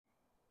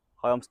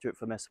Hi, I'm Stuart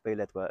from SB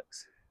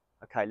Leadworks.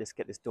 Okay, let's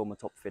get this dormer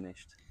top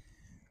finished.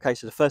 Okay,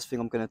 so the first thing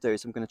I'm going to do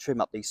is I'm going to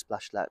trim up these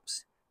splash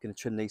laps. I'm going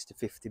to trim these to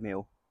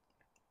 50mm.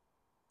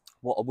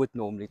 What I would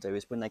normally do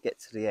is when they get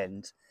to the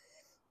end,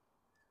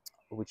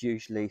 I would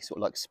usually sort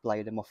of like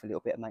splay them off a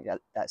little bit and make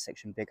that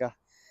section bigger.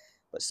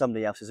 But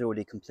somebody else has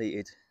already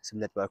completed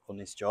some lead work on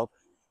this job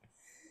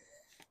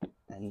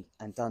and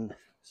done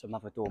some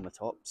other dormer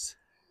tops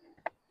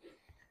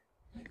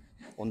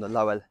on the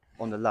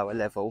lower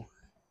level,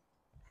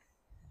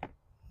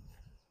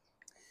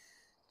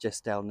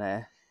 just down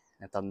there.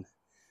 I've done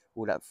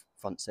all that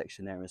front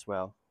section there as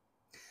well.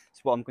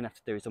 So what I'm going to have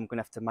to do is I'm going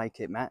to have to make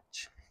it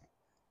match.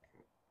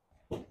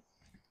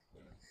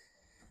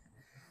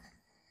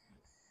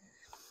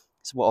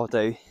 So what I'll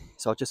do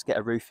is I'll just get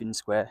a roofing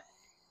square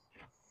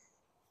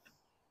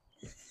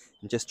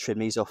and just trim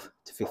these off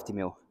to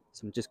 50mm.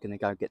 So I'm just going to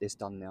go get this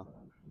done now.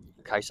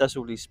 Okay, so that's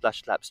all these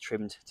splash laps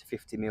trimmed to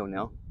 50mm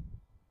now.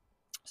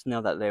 So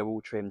now that they're all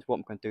trimmed, what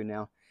I'm going to do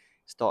now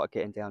is start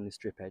getting down this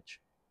drip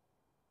edge.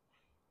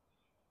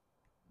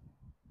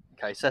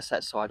 Okay, so that's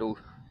that side all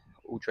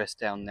dressed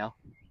down now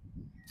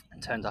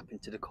and turned up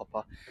into the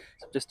copper.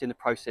 So I'm just in the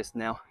process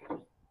now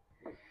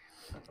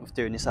of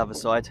doing this other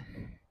side.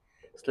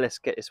 So let's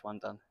get this one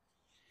done.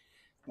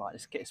 Right,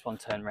 let's get this one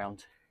turned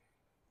round.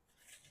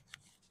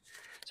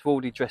 So I've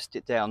already dressed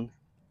it down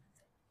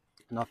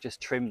and I've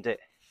just trimmed it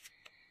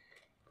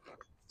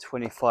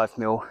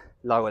 25mm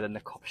lower than the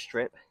copper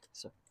strip.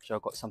 So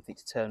I've got something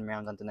to turn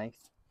around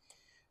underneath.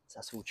 So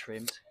that's all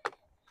trimmed.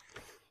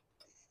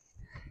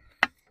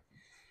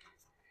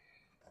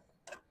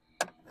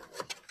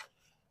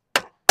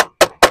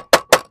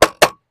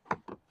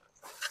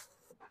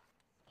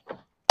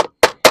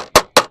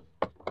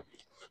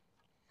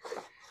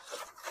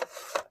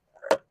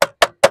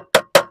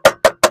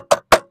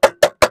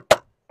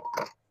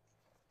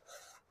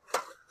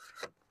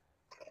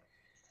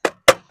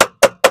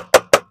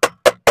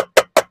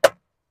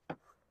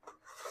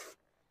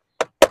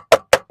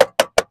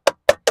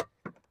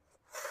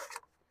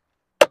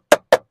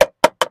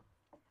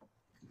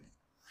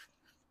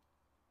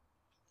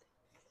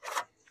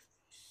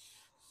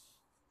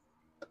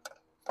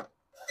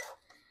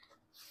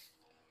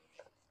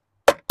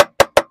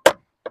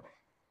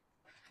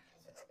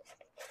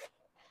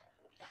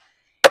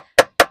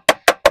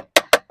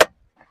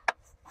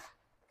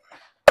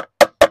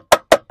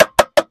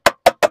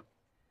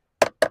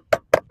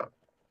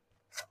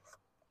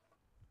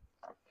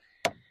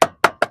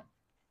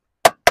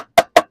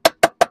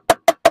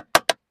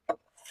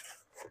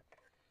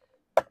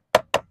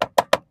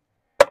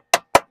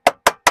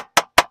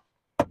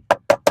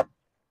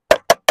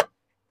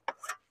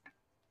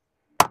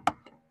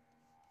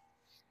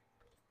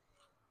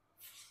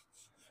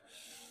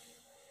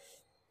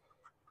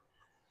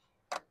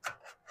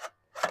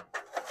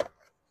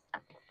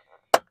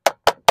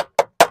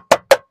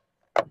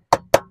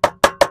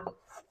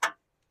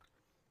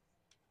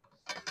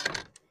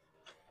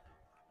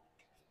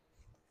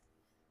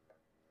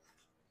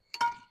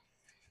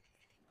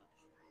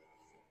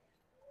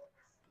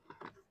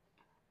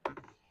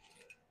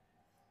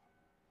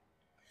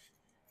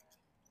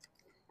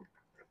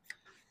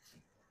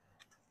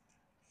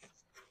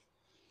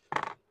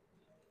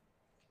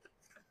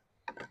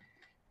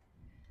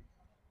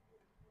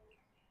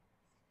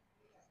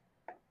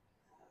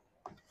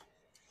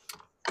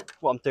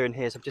 What I'm doing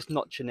here is I'm just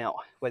notching out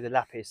where the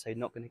lap is so you're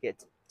not going to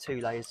get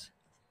 2 layers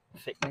of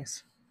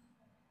thickness.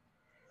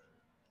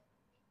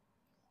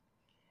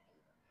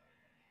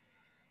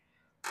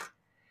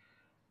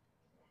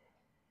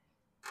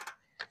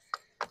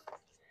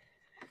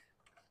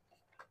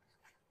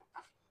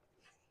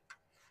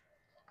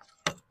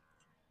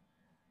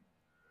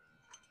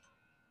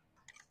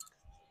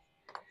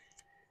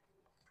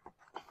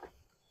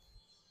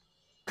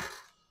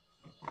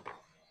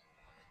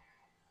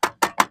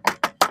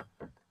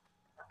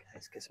 Okay,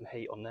 let's get some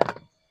heat on there.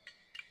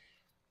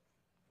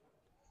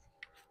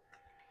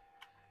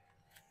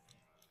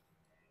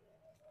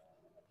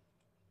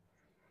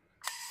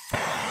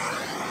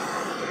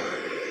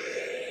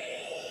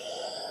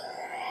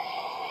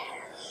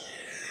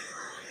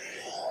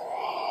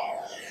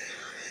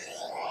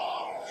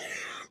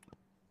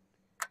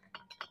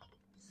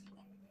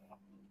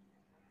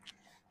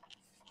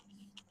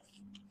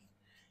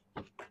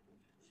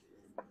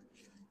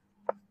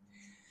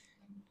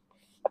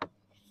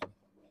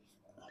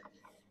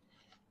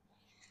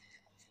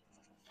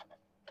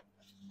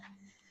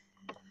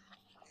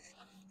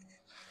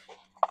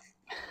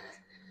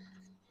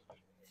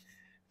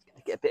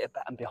 Get a bit of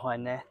batten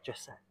behind there,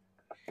 just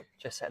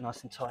that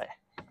nice and tight.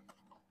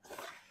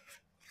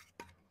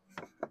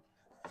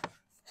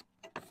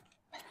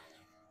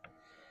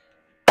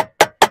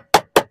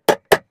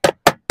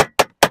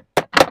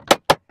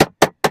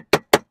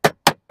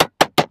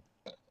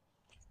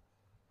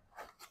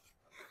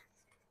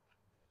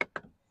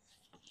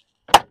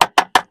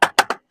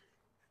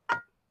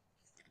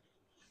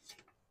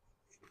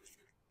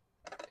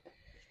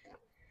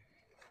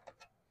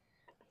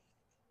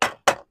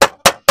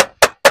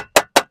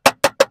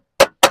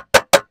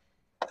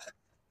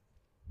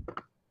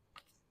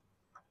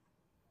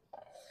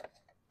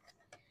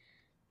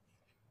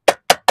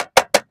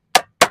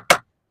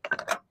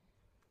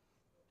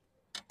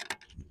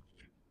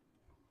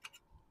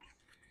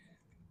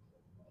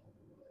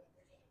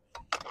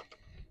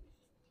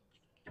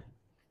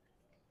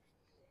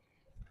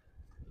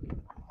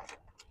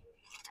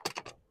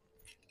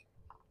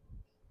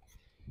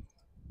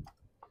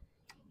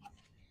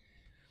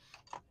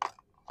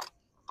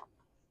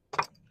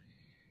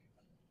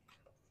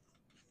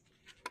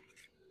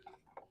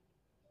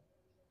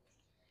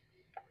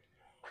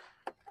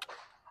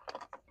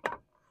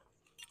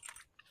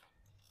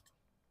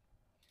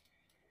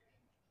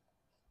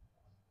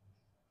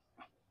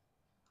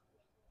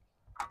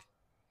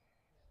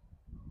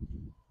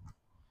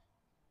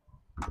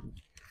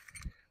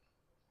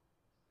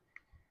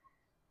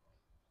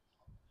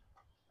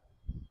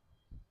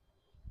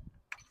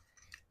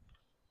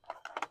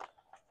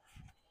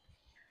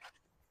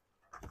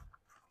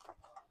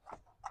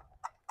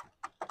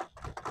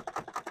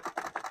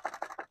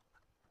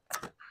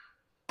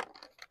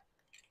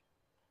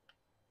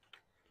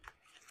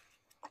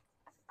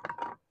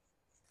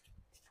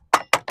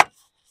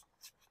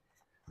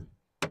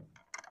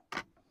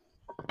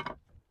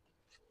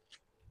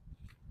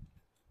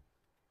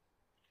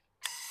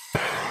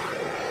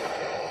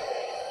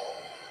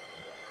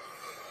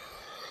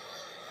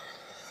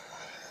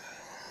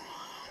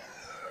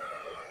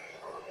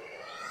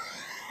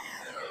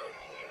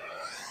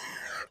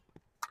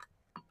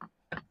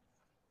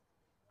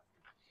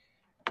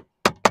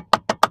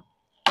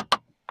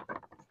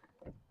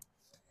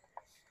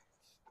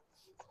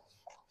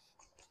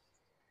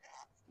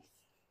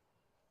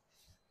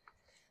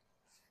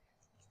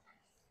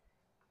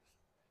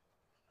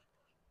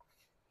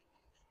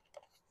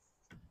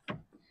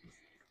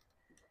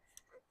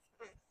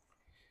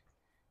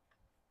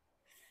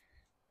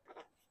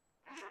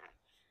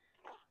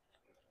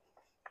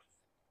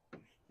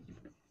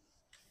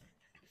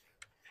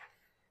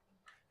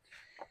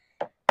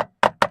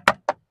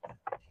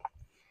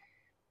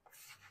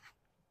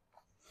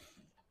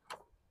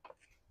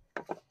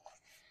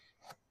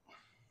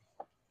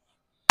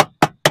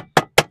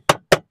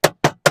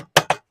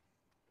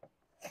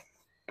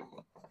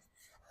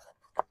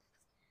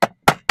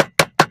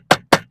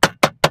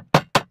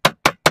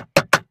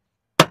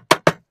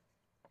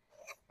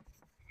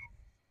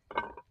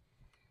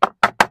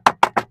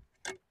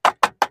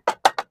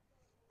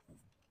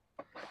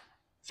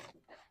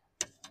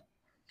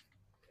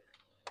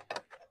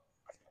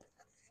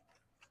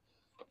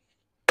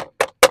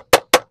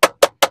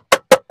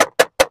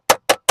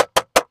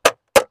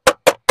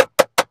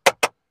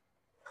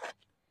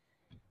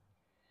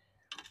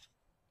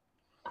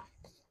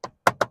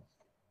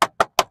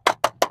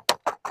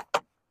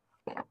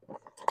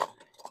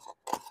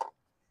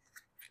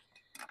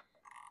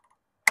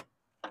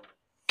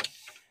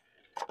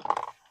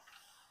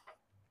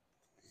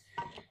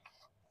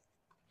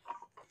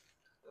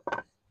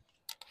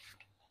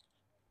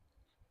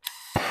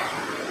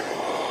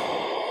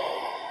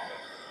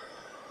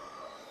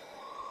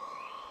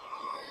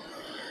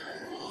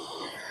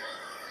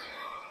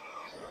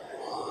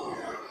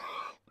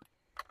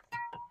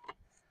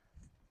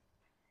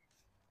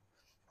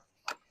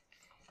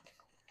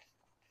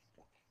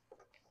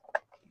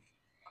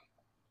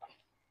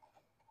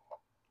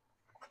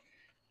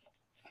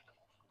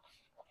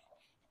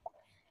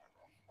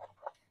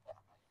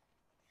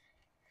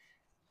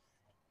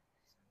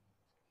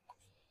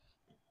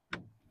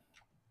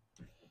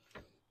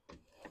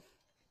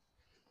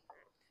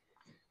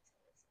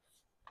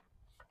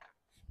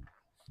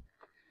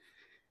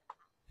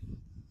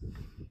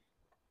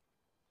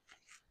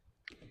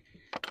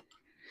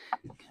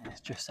 Let's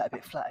just that a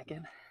bit flat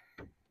again.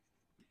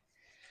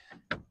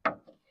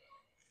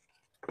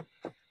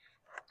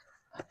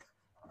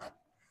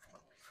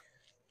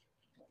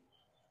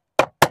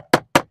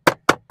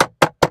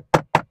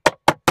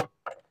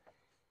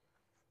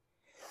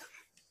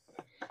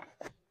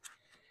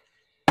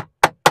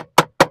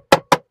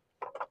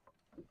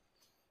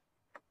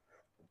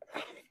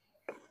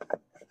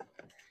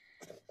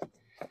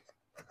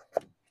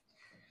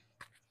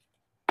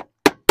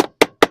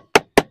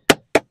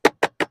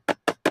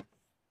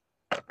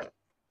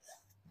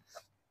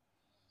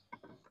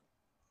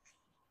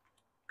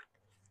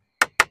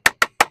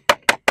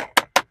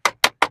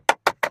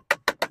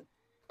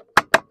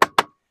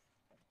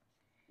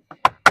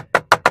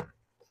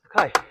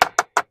 Okay,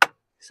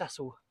 so that's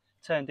all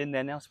turned in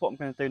there now. So what I'm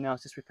going to do now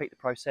is just repeat the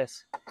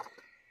process,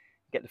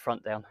 get the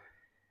front down.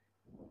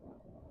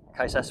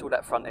 Okay, so that's all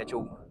that front edge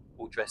all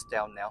dressed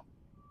down now.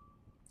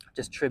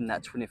 Just trim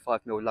that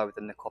 25mm lower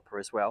than the copper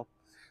as well.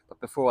 But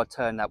before I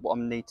turn that, what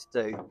I need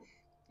to do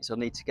is I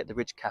need to get the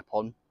ridge cap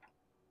on,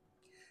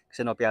 because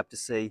then I'll be able to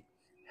see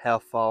how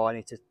far I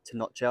need to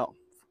notch out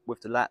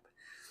with the lap.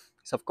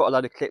 So I've got a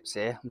load of clips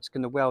here. I'm just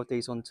going to weld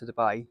these onto the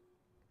bay,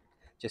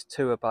 just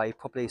two a bay,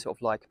 probably sort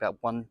of like about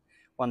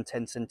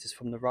 110 centimeters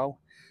from the roll.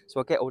 So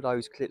I'll get all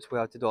those clips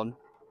welded on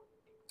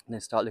and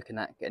then start looking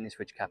at getting this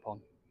ridge cap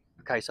on.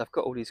 Okay, so I've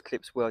got all these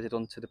clips welded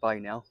onto the bay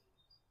now.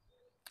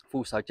 I've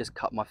also just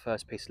cut my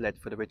first piece of lead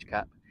for the ridge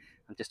cap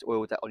and just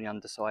oiled that on the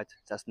underside.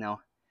 That's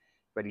now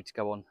ready to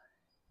go on.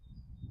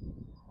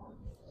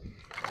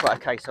 Right,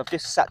 okay, so I've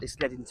just sat this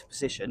lead into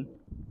position.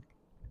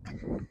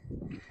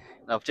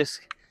 And I've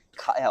just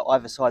cut out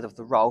either side of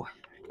the roll.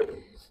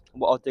 And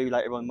what I'll do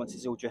later on, once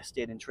it's all dressed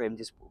in and trimmed,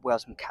 is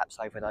weld some caps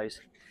over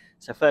those.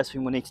 So first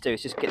thing we'll need to do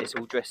is just get this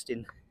all dressed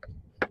in.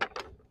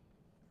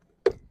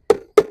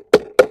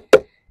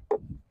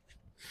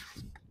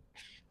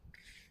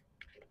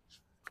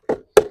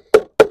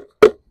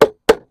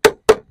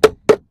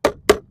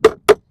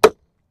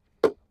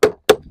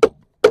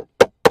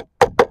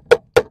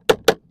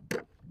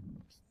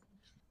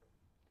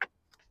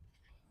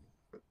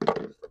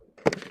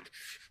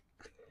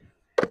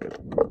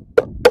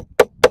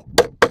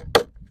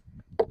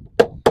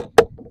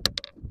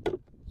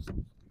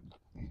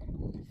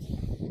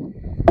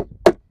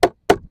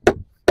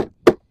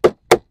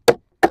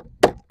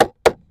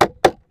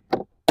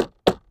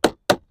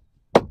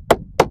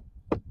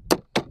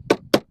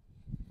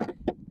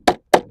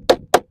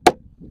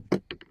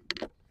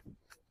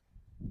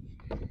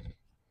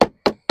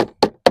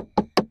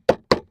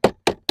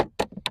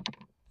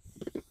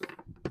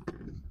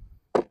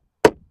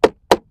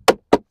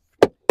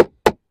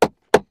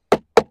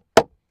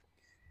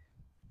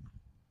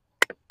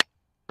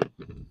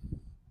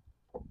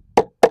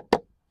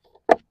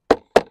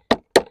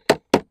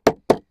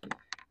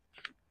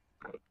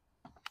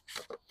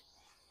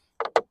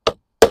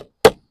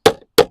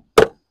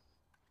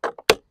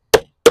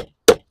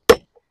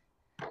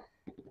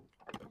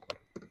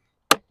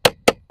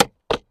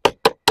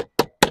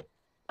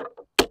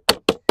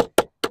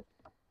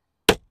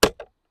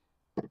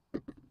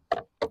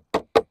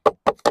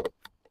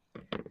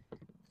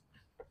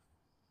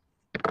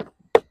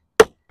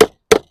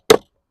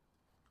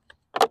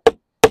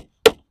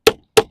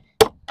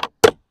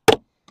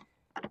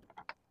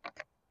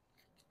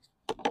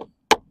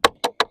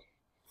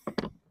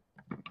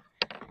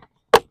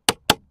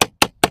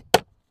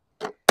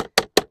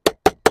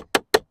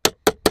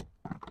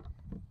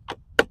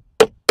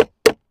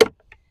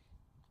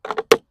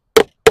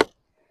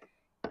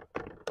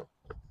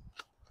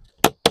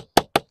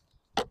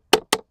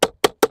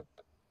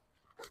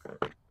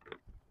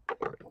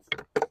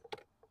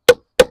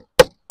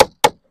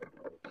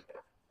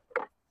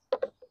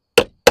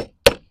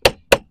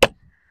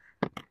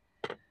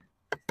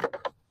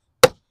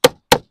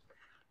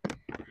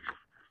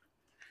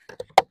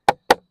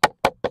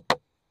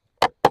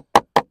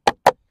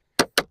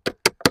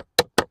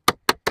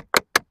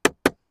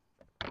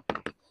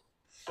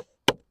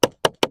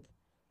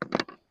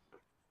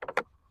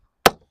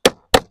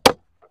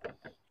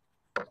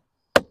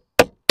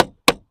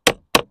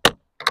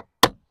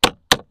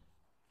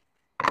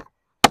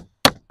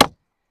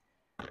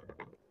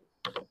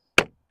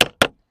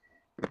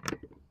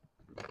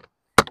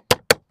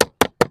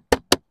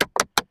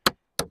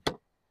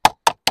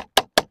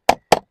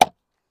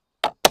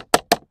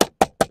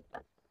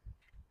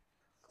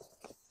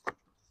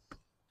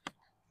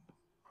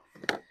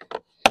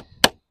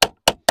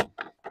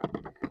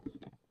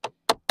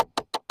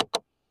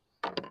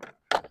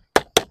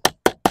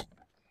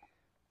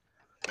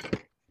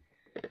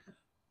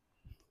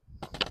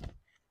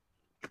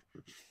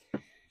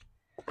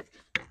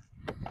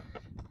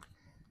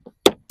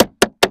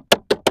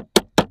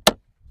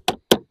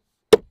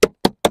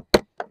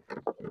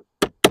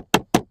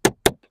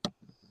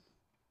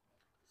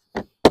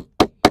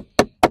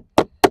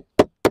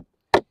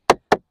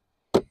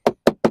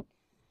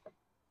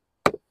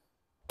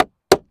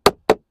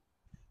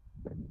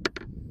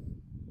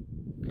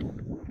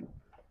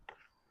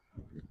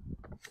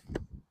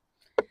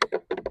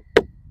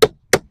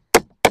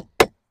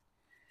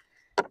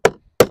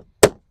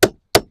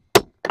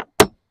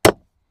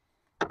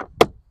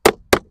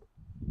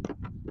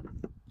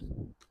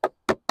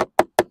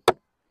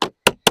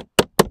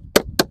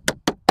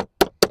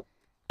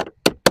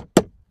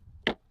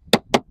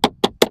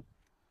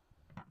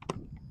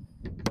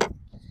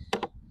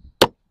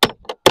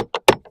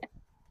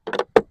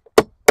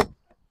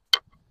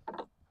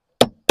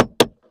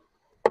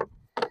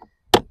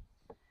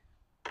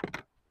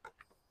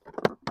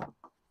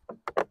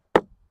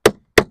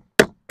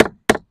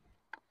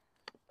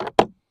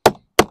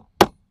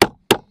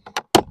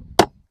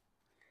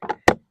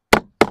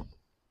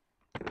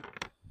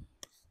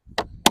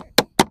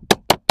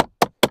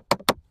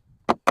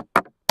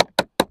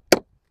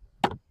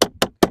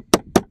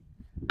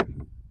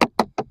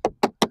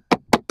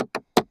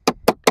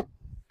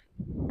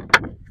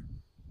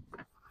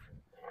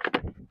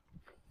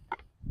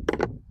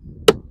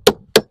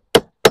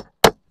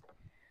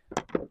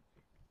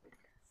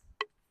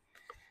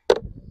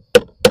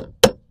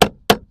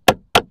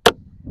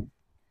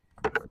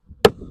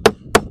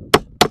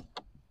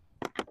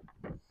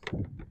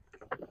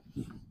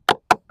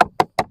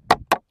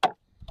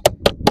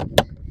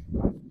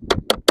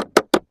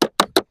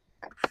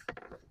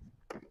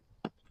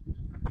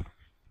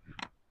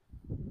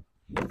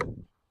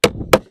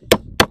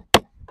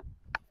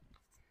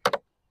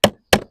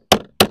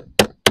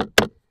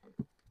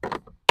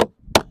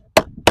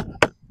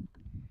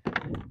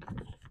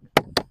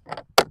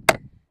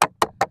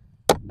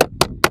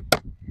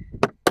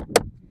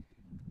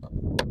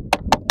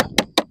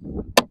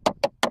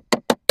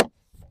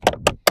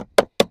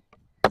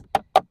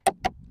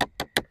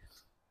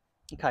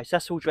 Okay, so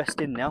that's all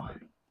dressed in now.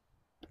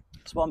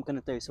 So what I'm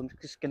going to do is I'm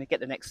just going to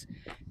get the next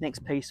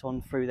piece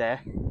on through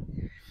there,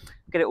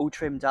 get it all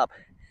trimmed up,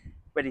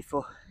 ready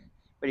for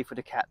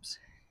the caps.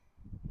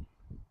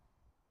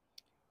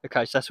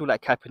 Okay, so that's all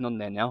that capping on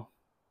there now.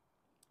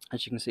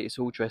 As you can see, it's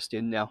all dressed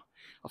in now.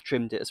 I've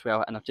trimmed it as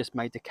well, and I've just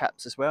made the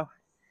caps as well.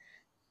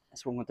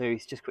 That's what I'm going to do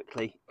is just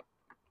quickly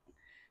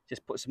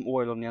just put some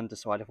oil on the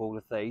underside of all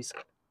of these.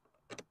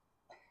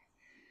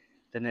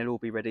 Then they'll all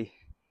be ready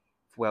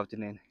for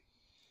welding in.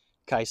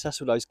 Okay, so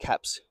that's all those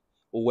caps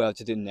all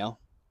welded in now.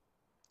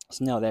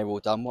 So now they're all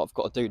done. What I've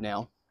got to do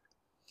now,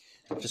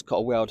 I've just got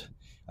to weld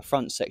a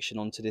front section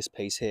onto this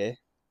piece here,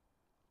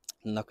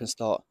 and I can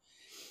start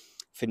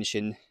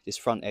finishing this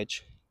front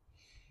edge.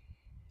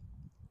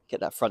 Get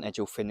that front edge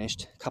all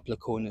finished, a couple of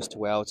corners to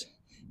weld,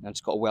 and I've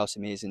just got to weld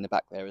some ears in the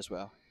back there as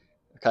well.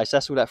 Okay, so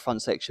that's all that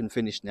front section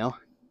finished now,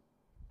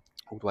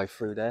 all the way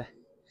through there.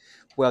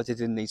 Welded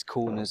in these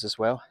corners as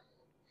well.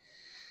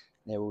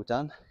 They're all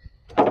done.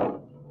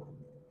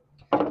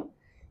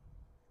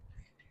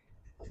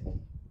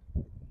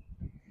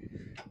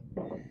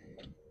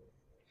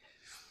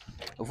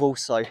 I've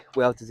also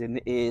welded in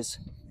the ears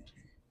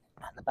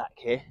at the back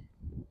here.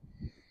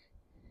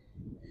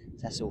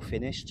 That's all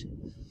finished.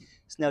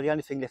 So now the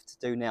only thing left to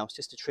do now is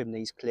just to trim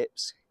these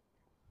clips.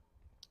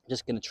 I'm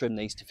just going to trim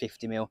these to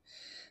 50mm,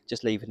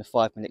 just leaving a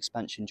 5mm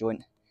expansion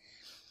joint.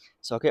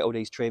 So I'll get all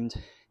these trimmed,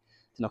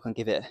 then I can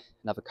give it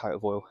another coat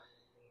of oil.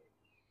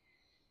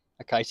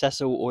 Okay, so that's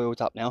all oiled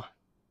up now.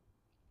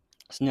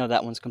 So now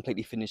that one's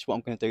completely finished, what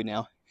I'm going to do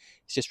now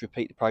is just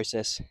repeat the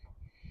process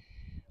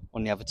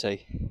on the other two.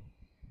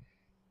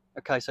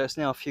 Okay, so it's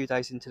now a few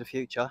days into the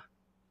future,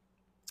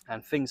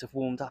 and things have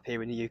warmed up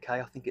here in the UK.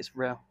 I think it's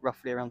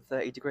roughly around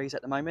 30 degrees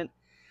at the moment.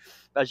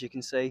 But as you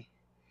can see,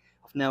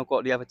 I've now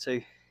got the other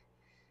two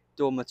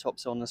dormer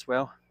tops on as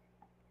well.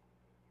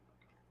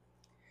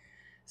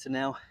 So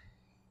now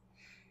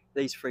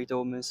these 3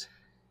 dormers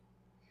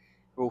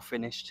are all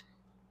finished,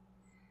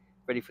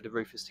 ready for the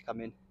roofers to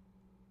come in.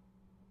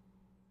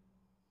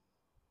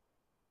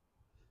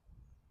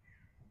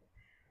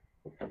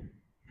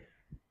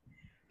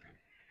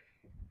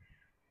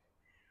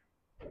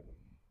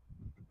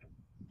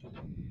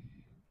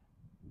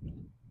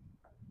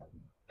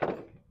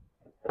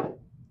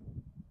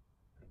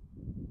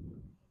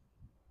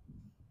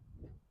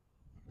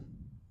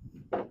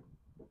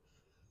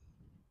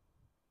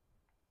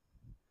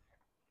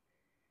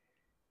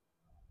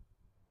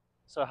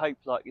 So I hope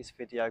you liked this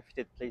video. If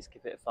you did, please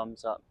give it a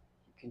thumbs up.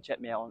 You can check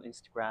me out on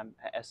Instagram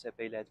at SOB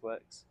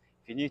Leadworks.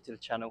 If you're new to the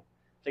channel,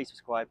 please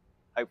subscribe.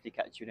 Hopefully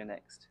catch you in the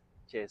next.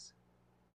 Cheers.